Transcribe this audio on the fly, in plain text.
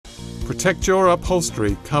Protect your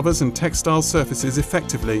upholstery, covers and textile surfaces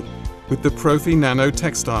effectively with the Profi NANO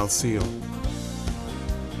Textile Seal.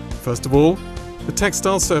 First of all, the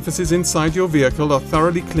textile surfaces inside your vehicle are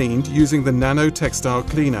thoroughly cleaned using the NANO Textile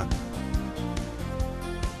Cleaner.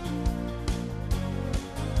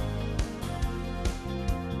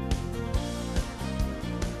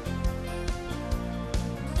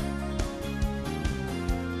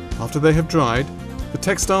 After they have dried, the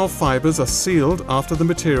textile fibers are sealed after the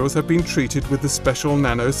materials have been treated with the special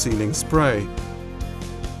nano sealing spray.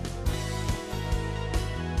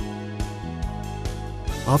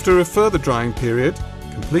 After a further drying period,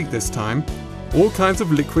 complete this time, all kinds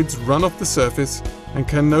of liquids run off the surface and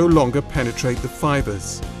can no longer penetrate the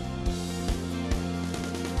fibers.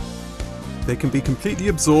 They can be completely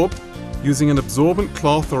absorbed using an absorbent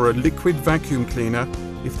cloth or a liquid vacuum cleaner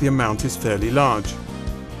if the amount is fairly large.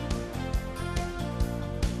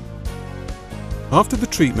 After the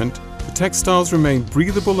treatment, the textiles remain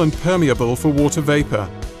breathable and permeable for water vapor,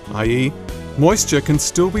 i.e., moisture can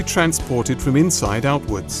still be transported from inside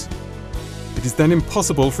outwards. It is then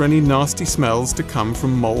impossible for any nasty smells to come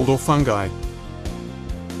from mold or fungi.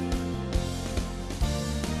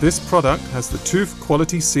 This product has the TÜV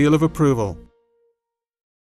quality seal of approval.